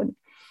forward.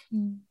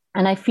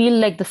 And I feel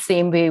like the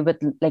same way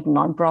with like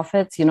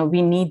nonprofits,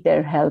 we need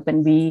their help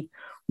and we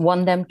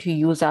want them to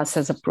use us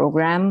as a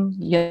program.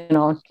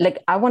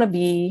 Like I want to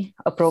be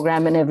a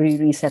program in every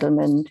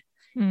resettlement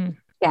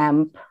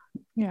camp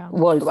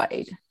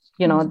worldwide,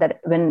 that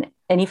when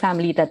any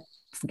family that's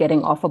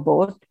getting off a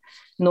boat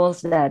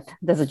knows that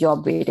there's a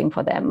job waiting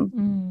for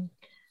them.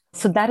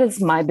 So that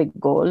is my big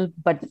goal.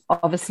 But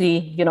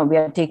obviously, we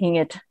are taking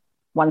it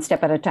one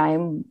step at a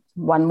time,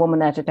 one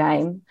woman at a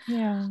time,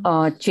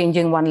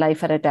 changing one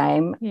life at a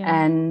time.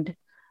 And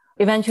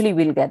eventually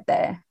we'll get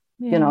there,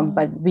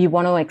 but we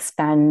want to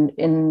expand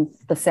in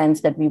the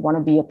sense that we want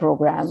to be a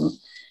program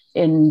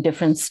in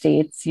different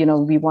states.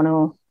 We want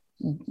to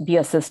be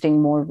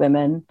assisting more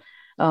women.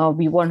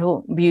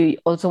 We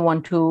also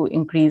want to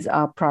increase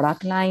our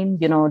product line.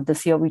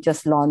 This year we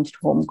just launched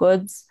home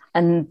goods.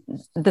 And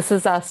this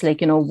is us,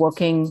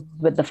 working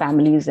with the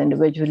families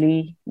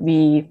individually.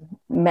 We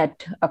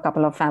met a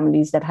couple of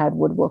families that had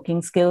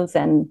woodworking skills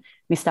and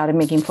we started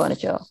making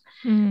furniture,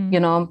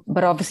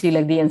 but obviously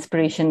the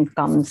inspiration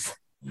comes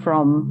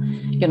from,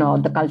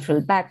 the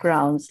cultural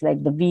backgrounds,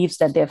 like the weaves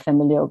that they're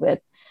familiar with.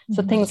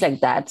 So things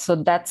like that. So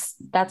that's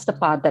the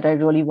part that I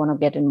really want to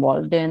get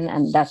involved in.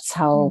 And that's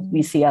how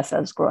we see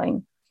ourselves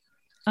growing.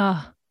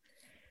 Oh,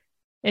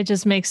 it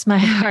just makes my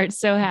heart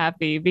so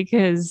happy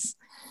because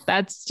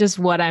that's just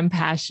what I'm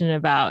passionate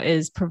about,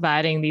 is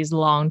providing these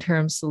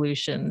long-term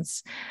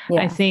solutions.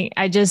 I think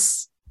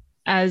as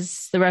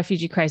the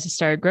refugee crisis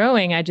started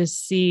growing, I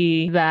just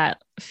see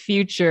that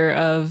future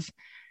of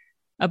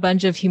a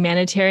bunch of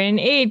humanitarian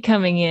aid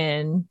coming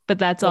in, but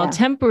that's all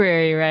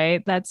temporary,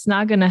 right? That's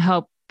not going to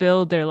help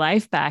build their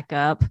life back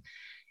up.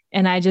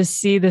 And I just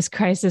see this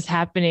crisis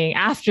happening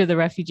after the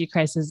refugee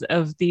crisis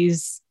of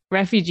these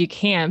refugee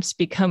camps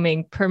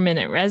becoming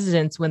permanent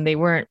residents when they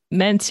weren't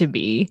meant to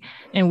be.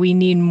 And we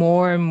need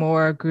more and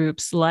more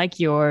groups like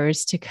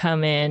yours to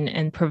come in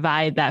and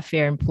provide that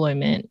fair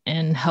employment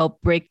and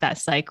help break that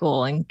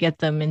cycle and get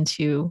them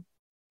into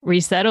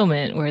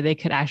resettlement where they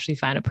could actually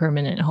find a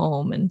permanent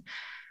home. And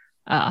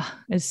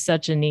it's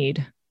such a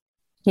need.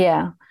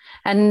 Yeah.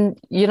 And,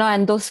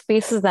 and those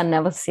spaces are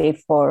never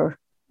safe for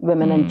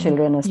women and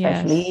children,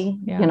 especially,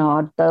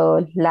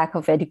 the lack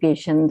of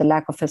education, the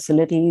lack of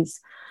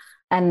facilities.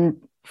 And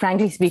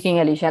frankly speaking,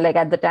 Alicia,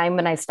 at the time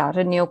when I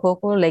started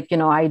Neococo,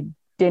 I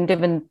didn't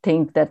even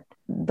think that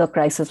the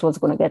crisis was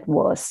going to get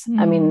worse.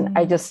 I mean,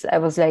 I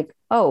was like,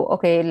 oh,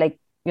 okay,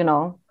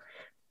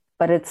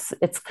 but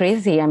it's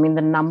crazy. I mean,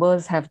 the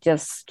numbers have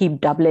just keep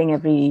doubling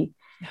every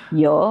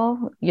year.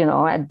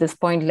 At this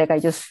point, I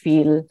just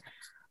feel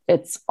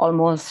it's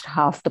almost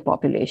half the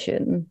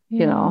population,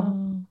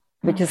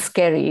 which is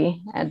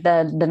scary. And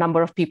the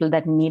number of people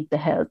that need the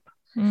help.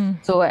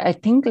 So I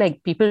think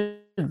people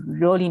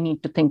really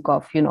need to think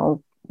of,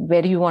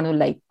 where do you want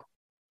to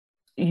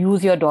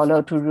use your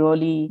dollar to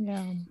really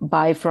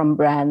buy from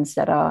brands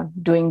that are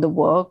doing the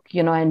work,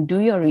 and do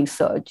your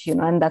research,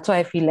 and that's why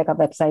I feel like our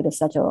website is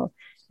such a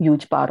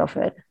huge part of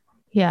it.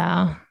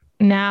 Yeah.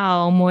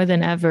 Now more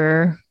than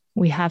ever,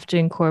 we have to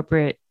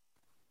incorporate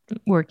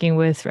working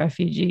with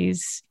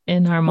refugees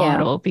in our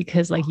model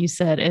because like you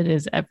said, it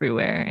is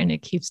everywhere and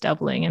it keeps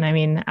doubling. And I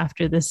mean,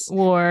 after this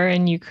war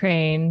in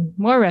Ukraine,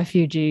 more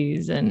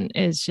refugees, and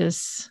it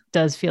just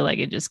does feel like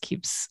it just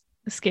keeps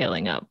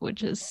scaling up,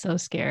 which is so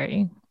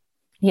scary.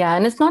 Yeah.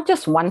 And it's not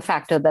just one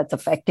factor that's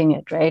affecting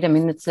it, right? I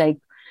mean, it's like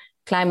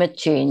climate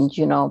change,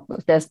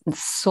 there's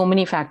so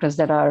many factors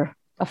that are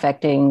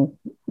affecting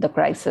the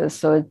crisis.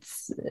 So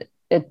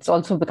it's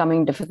also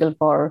becoming difficult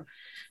for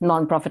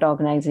nonprofit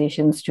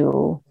organizations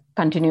to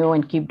continue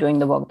and keep doing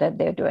the work that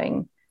they're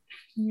doing.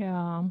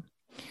 Yeah.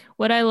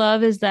 What I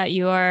love is that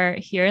you are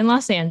here in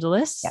Los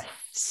Angeles. Yes.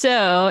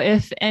 So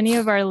if any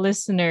of our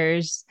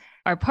listeners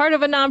are part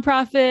of a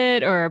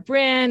nonprofit or a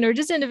brand or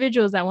just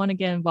individuals that want to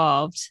get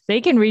involved, they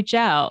can reach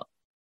out.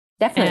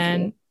 Definitely.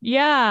 And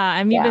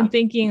I'm even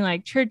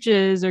thinking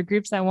churches or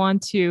groups that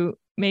want to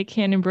make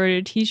hand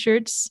embroidered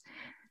t-shirts.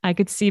 I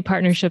could see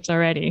partnerships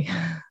already.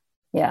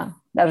 Yeah,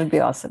 that would be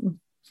awesome.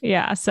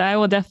 Yeah. So I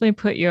will definitely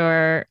put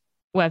your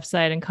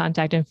website and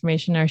contact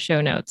information in our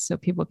show notes so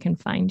people can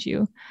find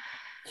you.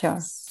 Sure.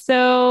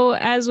 So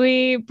as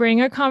we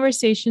bring our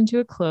conversation to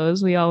a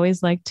close, we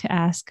always like to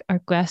ask our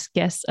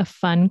guests a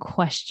fun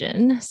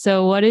question.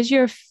 So what is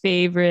your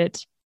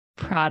favorite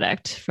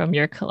product from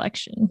your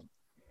collection?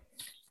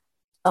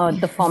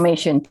 The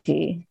formation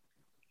tee.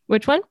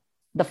 Which one?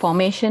 The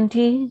formation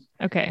tee.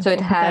 Okay. So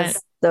it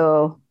has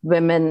the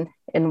women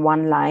in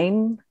one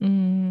line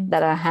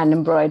that are hand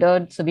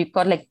embroidered. So we've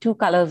got two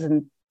colors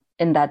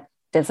in that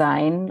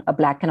design, a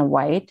black and a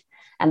white.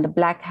 And the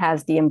black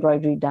has the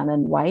embroidery done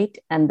in white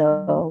and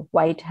the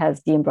white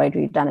has the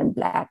embroidery done in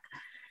black.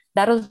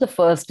 That was the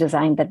first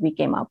design that we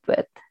came up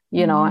with,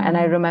 and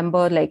I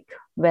remember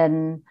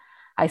when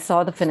I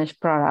saw the finished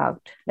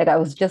product, I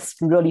was just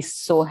really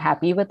so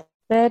happy with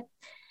it.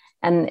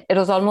 And it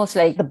was almost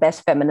like the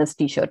best feminist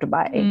t-shirt to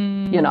buy,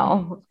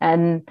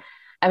 and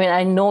I mean,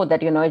 I know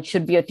that, it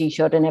should be a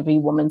t-shirt in every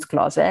woman's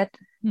closet.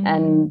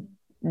 And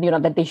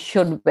that they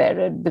should wear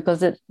it,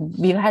 because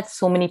we've had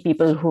so many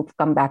people who've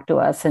come back to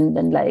us and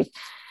then like,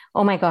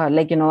 oh my God,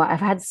 like,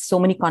 I've had so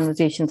many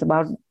conversations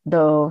about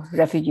the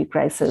refugee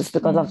crisis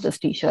because of this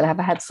t-shirt. I've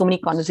had so many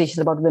conversations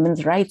about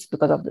women's rights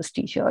because of this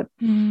t-shirt.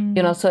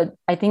 So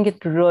I think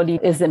it really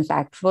is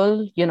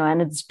impactful,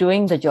 and it's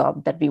doing the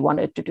job that we want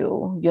it to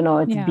do.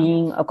 It's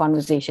being a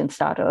conversation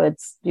starter.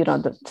 It's,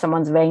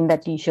 someone's wearing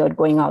that t-shirt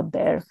going out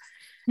there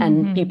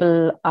and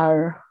people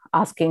are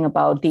asking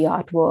about the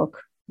artwork,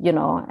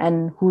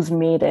 and who's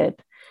made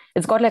it.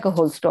 It's got like a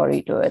whole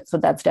story to it. So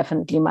that's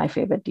definitely my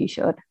favorite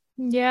t-shirt.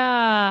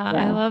 Yeah,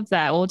 I love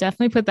that. We'll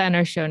definitely put that in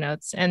our show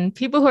notes. And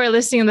people who are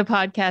listening to the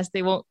podcast,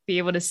 they won't be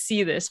able to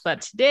see this,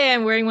 but today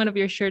I'm wearing one of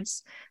your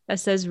shirts that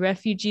says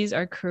 "Refugees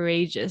are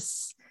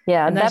courageous."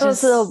 Yeah, that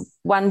was the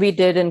one we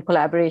did in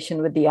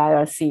collaboration with the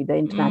IRC, the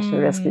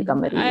International Rescue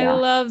Committee. I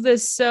love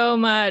this so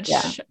much.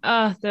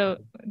 Yeah. The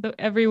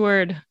every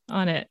word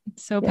on it,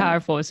 so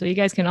powerful. So you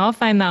guys can all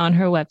find that on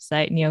her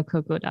website,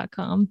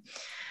 neococo.com.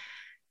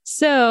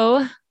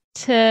 So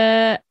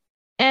to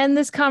end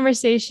this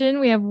conversation,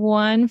 we have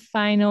one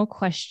final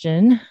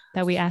question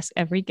that we ask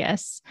every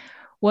guest.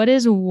 What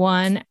is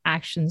one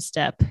action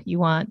step you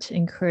want to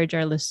encourage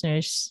our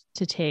listeners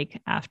to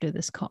take after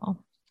this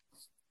call?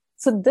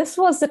 So this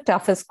was the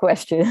toughest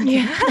question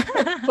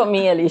for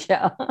me,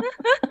 Alicia.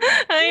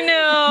 I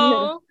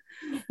know.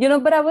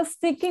 But I was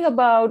thinking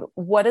about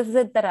what is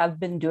it that I've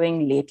been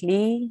doing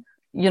lately,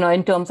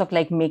 in terms of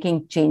like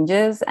making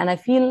changes. And I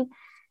feel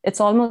it's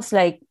almost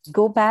like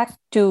go back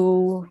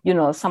to,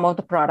 some of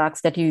the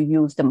products that you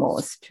use the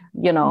most,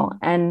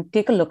 and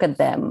take a look at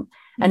them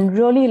and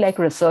really like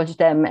research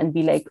them and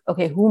be like,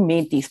 okay, who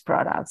made these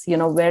products?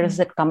 Where is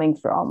it coming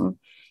from?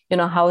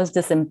 How is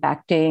this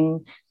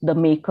impacting the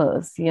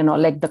makers?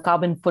 Like the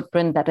carbon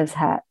footprint that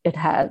it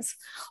has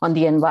on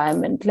the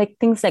environment, like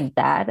things like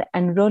that.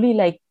 And really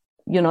like,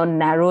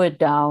 narrow it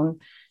down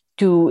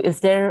to, is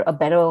there a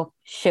better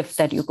shift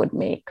that you could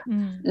make?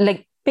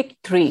 Like, pick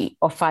 3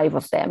 or 5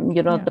 of them,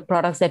 the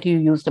products that you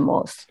use the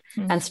most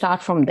and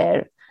start from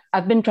there.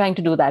 I've been trying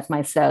to do that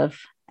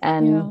myself,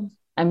 and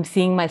I'm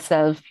seeing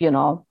myself, being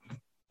more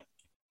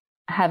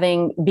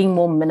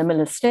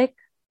minimalistic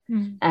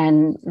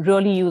and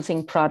really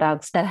using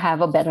products that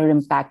have a better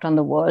impact on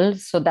the world.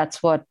 So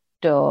that's what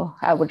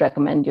I would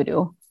recommend you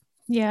do.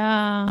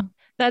 Yeah,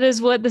 that is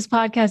what this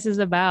podcast is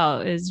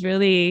about, is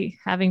really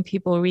having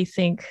people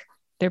rethink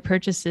their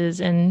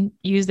purchases and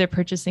use their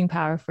purchasing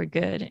power for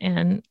good.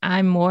 And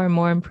I'm more and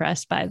more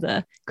impressed by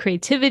the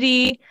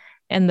creativity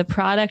and the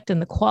product and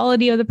the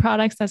quality of the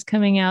products that's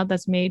coming out,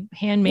 that's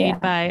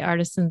handmade by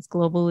artisans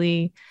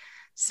globally.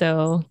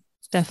 So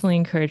definitely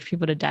encourage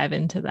people to dive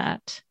into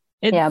that.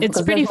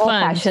 It's pretty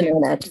fun. Passion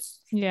in it.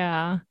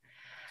 Yeah.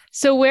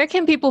 So where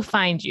can people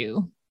find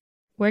you?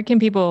 Where can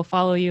people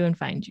follow you and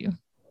find you?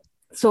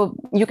 So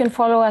you can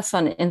follow us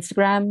on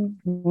Instagram,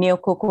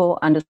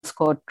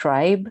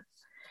 neococo_tribe.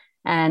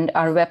 And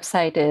our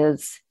website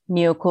is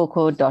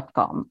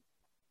neococo.com.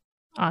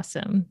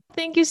 Awesome.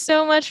 Thank you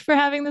so much for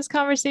having this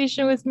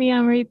conversation with me,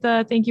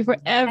 Amrita. Thank you for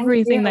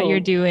everything that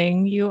you're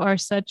doing. You are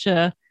such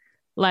a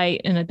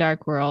light in a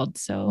dark world.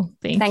 So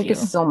thank you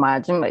so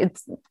much.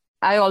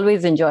 I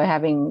always enjoy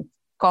having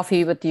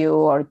coffee with you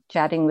or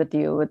chatting with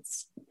you.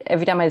 It's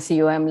every time I see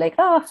you, I'm like,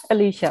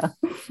 Alicia.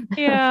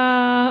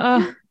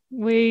 Yeah.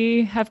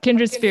 We have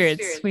kindred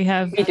spirits. We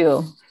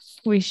do.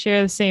 We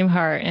share the same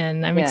heart,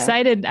 and I'm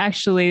excited.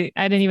 Actually,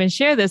 I didn't even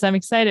share this. I'm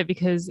excited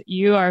because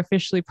you are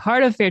officially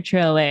part of Fair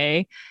Trade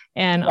LA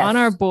and on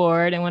our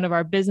board and one of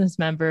our business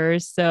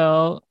members.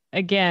 So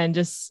again,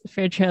 just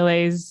Fair Trade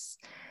LA is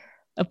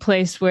a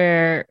place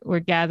where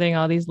we're gathering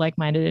all these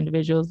like-minded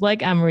individuals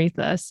like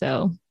Amrita.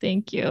 So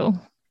thank you.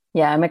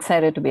 Yeah, I'm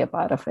excited to be a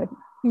part of it.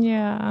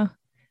 Yeah.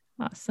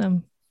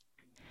 Awesome.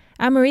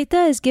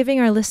 Amrita is giving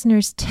our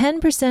listeners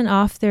 10%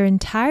 off their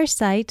entire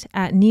site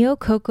at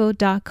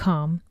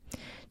neococo.com.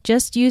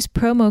 Just use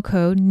promo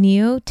code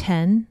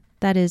NEO10,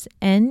 that is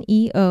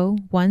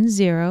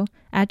NEO10,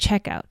 at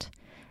checkout.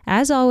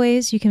 As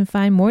always, you can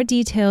find more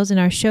details in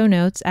our show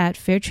notes at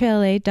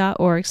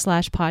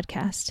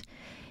fairtradela.org/podcast.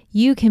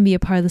 You can be a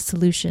part of the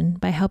solution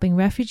by helping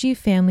refugee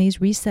families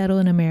resettle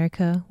in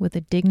America with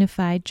a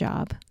dignified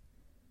job.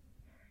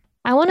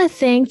 I want to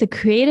thank the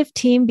creative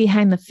team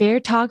behind the Fair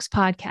Talks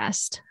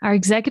podcast, our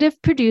executive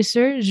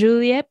producer,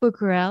 Juliette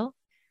Bucarel,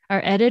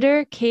 our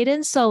editor,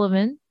 Caden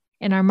Sullivan,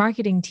 and our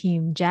marketing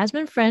team,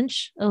 Jasmine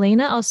French,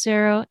 Elena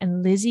Alcero,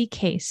 and Lizzie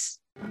Case.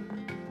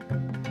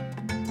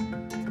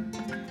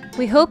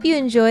 We hope you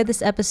enjoyed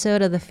this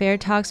episode of the Fair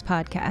Talks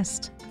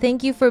podcast.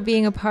 Thank you for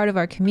being a part of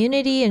our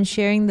community and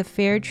sharing the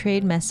fair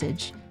trade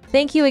message.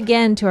 Thank you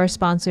again to our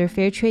sponsor,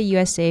 Fairtrade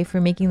USA,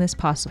 for making this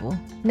possible.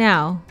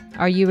 Now,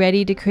 are you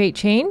ready to create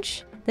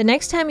change? The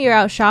next time you're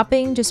out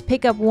shopping, just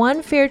pick up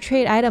one fair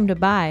trade item to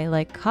buy,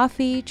 like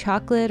coffee,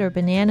 chocolate, or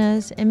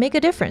bananas, and make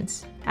a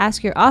difference.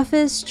 Ask your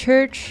office,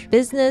 church,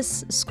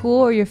 business,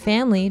 school, or your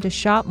family to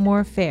shop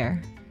more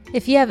fair.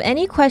 If you have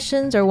any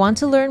questions or want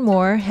to learn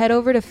more, head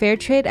over to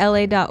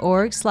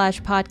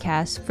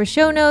fairtradela.org/podcast for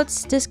show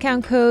notes,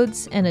 discount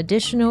codes, and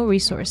additional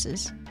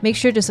resources. Make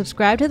sure to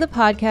subscribe to the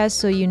podcast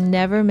so you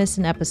never miss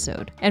an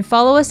episode. And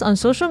follow us on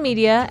social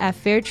media at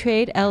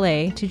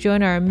FairTradeLA to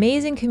join our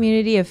amazing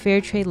community of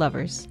fair trade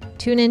lovers.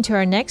 Tune in to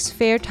our next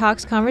Fair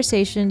Talks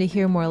conversation to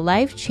hear more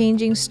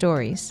life-changing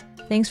stories.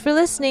 Thanks for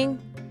listening.